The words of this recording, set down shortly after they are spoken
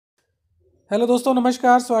Hello दोस्तों,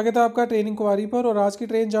 नमस्कार। स्वागत है आपका ट्रेन इंक्वायरी पर। और आज की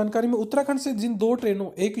ट्रेन जानकारी में उत्तराखंड से जिन दो ट्रेनों,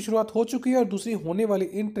 एक की शुरुआत हो चुकी है और दूसरी होने वाली,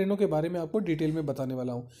 इन ट्रेनों के बारे में आपको डिटेल में बताने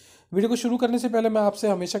वाला हूं। वीडियो को शुरू करने से पहले मैं आपसे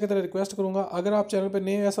हमेशा की तरह रिक्वेस्ट करूंगा, अगर आप चैनल पर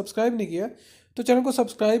नए हैं या सब्सक्राइब नहीं किया तो चैनल को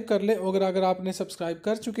सब्सक्राइब कर लें। अगर आपने सब्सक्राइब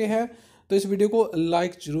कर चुके हैं तो इस वीडियो को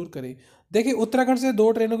लाइक जरूर करें। देखिए, उत्तराखंड से दो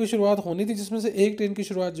ट्रेनों की शुरुआत होनी थी, जिसमें से एक ट्रेन की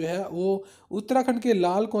शुरुआत जो है वो उत्तराखंड के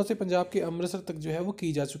लालकुआं से पंजाब के अमृतसर तक जो है वो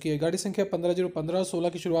की जा चुकी है। गाड़ी संख्या 15/015 16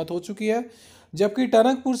 की शुरुआत हो चुकी है, जबकि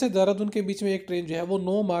टनकपुर से देहरादून के बीच में एक ट्रेन जो है वो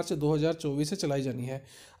 9 मार्च 2024 से चलाई जानी है।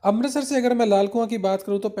 अमृतसर से अगर मैं लालकुआं की बात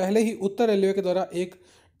करूं तो पहले ही उत्तर रेलवे के द्वारा एक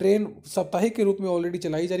ट्रेन साप्ताहिक के रूप में ऑलरेडी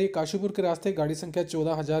चलाई जा रही है काशीपुर के रास्ते। गाड़ी संख्या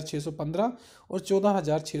 14,615 और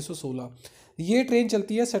 14,616। ये ट्रेन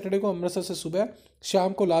चलती है सैटरडे को अमृतसर से सुबह,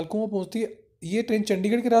 शाम को लालकुआं पहुंचती है। ये ट्रेन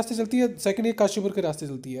चंडीगढ़ के रास्ते चलती है, सेकंड ये काशीपुर के रास्ते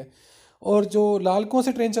चलती है। और जो लालकुआं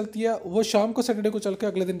से ट्रेन चलती है वो शाम को सैटरडे को चल के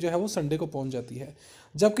अगले दिन जो है वो संडे को पहुंच जाती है।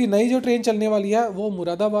 जबकि नई जो ट्रेन चलने वाली है वो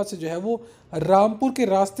मुरादाबाद से जो है वो रामपुर के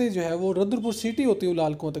रास्ते जो है वो रुद्रपुर सिटी होती हुई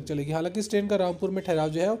लालकुआं तक चलेगी। हालांकि इस ट्रेन का रामपुर में ठहराव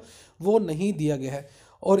जो है वो नहीं दिया गया है।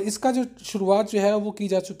 और इसका जो शुरुआत जो है वो की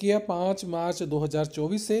जा चुकी है 5 मार्च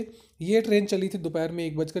 2024 से। ये ट्रेन चली थी दोपहर में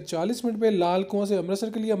 1:40 पे लालकुआं से अमृतसर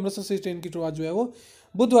के लिए। अमृतसर से ट्रेन की शुरुआत जो है वो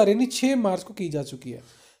बुधवार यानी 6 मार्च को की जा चुकी है।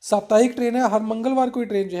 साप्ताहिक ट्रेन है, हर मंगलवार को ये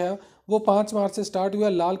ट्रेन जो है वो 5 मार्च से स्टार्ट हुआ।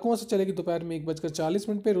 लालकुआं से चलेगी दोपहर में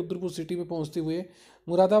 1:40 पे रुद्रपुर सिटी में पहुंचते हुए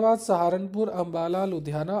मुरादाबाद, सहारनपुर, अंबाला,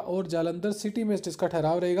 लुधियाना और जालंधर सिटी में इसका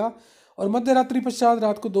ठहराव रहेगा। और मध्य रात्रि पश्चात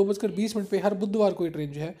रात को 2:20 पे हर बुधवार को ये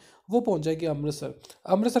ट्रेन जो है वो पहुंच जाएगी अमृतसर।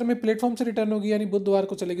 अमृतसर में प्लेटफॉर्म से रिटर्न होगी, यानी बुधवार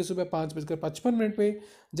को चलेगी सुबह 5:55 पे।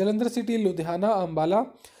 जालंधर सिटी, लुधियाना, अंबाला,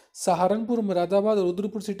 सहारनपुर, मुरादाबाद और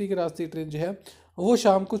रुद्रपुर सिटी के रास्ते ट्रेन जो है वो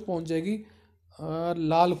शाम को पहुंच जाएगी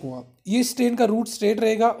लालकुआं। ये इस ट्रेन का रूट स्ट्रेट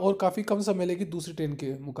रहेगा और काफ़ी कम समय लेगी दूसरी ट्रेन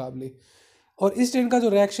के मुकाबले। और इस ट्रेन का जो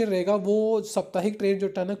रैक शेयर रहेगा वो साप्ताहिक ट्रेन जो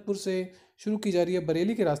टनकपुर से शुरू की जा रही है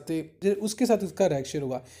बरेली के रास्ते, उसके साथ इसका रैक शेयर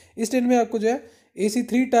होगा। इस ट्रेन में आपको जो है AC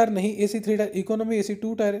 3 टायर नहीं, AC 3 tyre economy, AC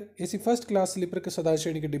 2 tyre, AC first class sleeper के साधारण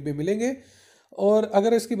श्रेणी के डिब्बे मिलेंगे। और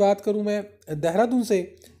अगर इसकी बात करूं मैं देहरादून से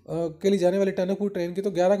के लिए जाने वाली टनकपुर ट्रेन की,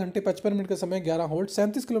 तो 11 घंटे 55 मिनट का समय, 11 होल्ड,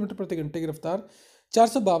 37 किलोमीटर प्रति घंटे की रफ्तार,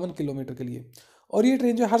 452 किलोमीटर के लिए। और ये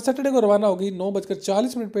ट्रेन जो हर सैटरडे को रवाना होगी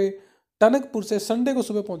 9:40 पे टनकपुर से, संडे को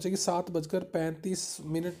सुबह पहुंचेगी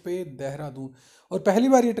 7:35 पे देहरादून। और पहली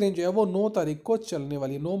बार ये ट्रेन जो है वो 9 तारीख को चलने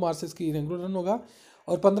वाली है। 9 मार्च से इसकी रेगुलर रन होगा।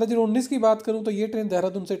 और 15/019 की बात करूं तो ये ट्रेन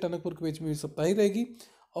देहरादून से टनकपुर के बीच में सप्ताही रहेगी।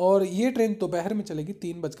 और ये ट्रेन दोपहर में चलेगी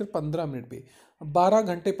 3:15 पे। 12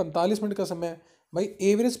 घंटे 45 मिनट का समय। भाई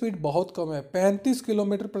एवरेज स्पीड बहुत कम है, 35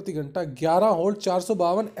 किलोमीटर प्रति घंटा, 11 होल्ड,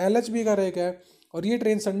 452 LHB का रहेगा है। और ये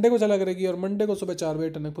ट्रेन संडे को चला करेगी और मंडे को सुबह 4 बजे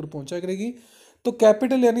टनकपुर पहुंचा करेगी। तो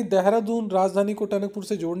कैपिटल यानी देहरादून राजधानी को टनकपुर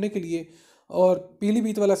से जोड़ने के लिए, और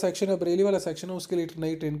पीलीभीत वाला सेक्शन है, बरेली वाला सेक्शन है, उसके लिए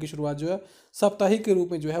नई ट्रेन की शुरुआत जो है साप्ताहिक के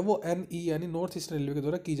रूप में जो है वो NE यानी नॉर्थ ईस्ट रेलवे के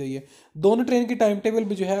द्वारा की जाइए। दोनों ट्रेन की टाइम टेबल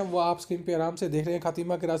भी जो है वो आप स्क्रीन पे आराम से देख रहे हैं।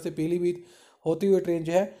 खातिमा के रास्ते पीलीभीत होती हुई ट्रेन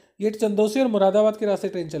जो है ये चंदौसी और मुरादाबाद के रास्ते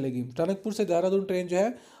ट्रेन चलेगी। टनकपुर से देहरादून ट्रेन जो है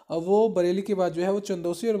वो बरेली के बाद जो है वो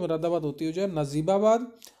चंदौसी और मुरादाबाद होती हुई जो है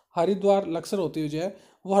नजीबाबाद, हरिद्वार, लक्सर होती हुई जो है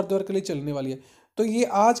वो हरिद्वार के लिए चलने वाली है। तो ये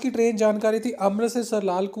आज की ट्रेन जानकारी थी अमृतसर से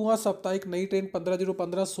लालकुआं साप्ताहिक नई ट्रेन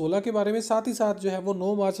 15/015 16 के बारे में। साथ ही साथ जो है वो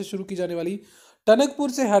 9 मार्च से शुरू की जाने वाली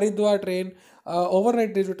टनकपुर से हरिद्वार ट्रेन,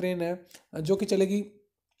 ओवरनाइट जो ट्रेन है जो कि चलेगी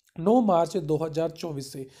 9 मार्च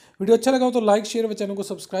 2024 से। वीडियो अच्छा लगा हो तो लाइक, शेयर व चैनल को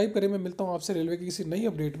सब्सक्राइब करें। मैं मिलता हूँ आपसे रेलवे की किसी नई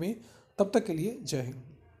अपडेट में। तब तक के लिए जय हिंद।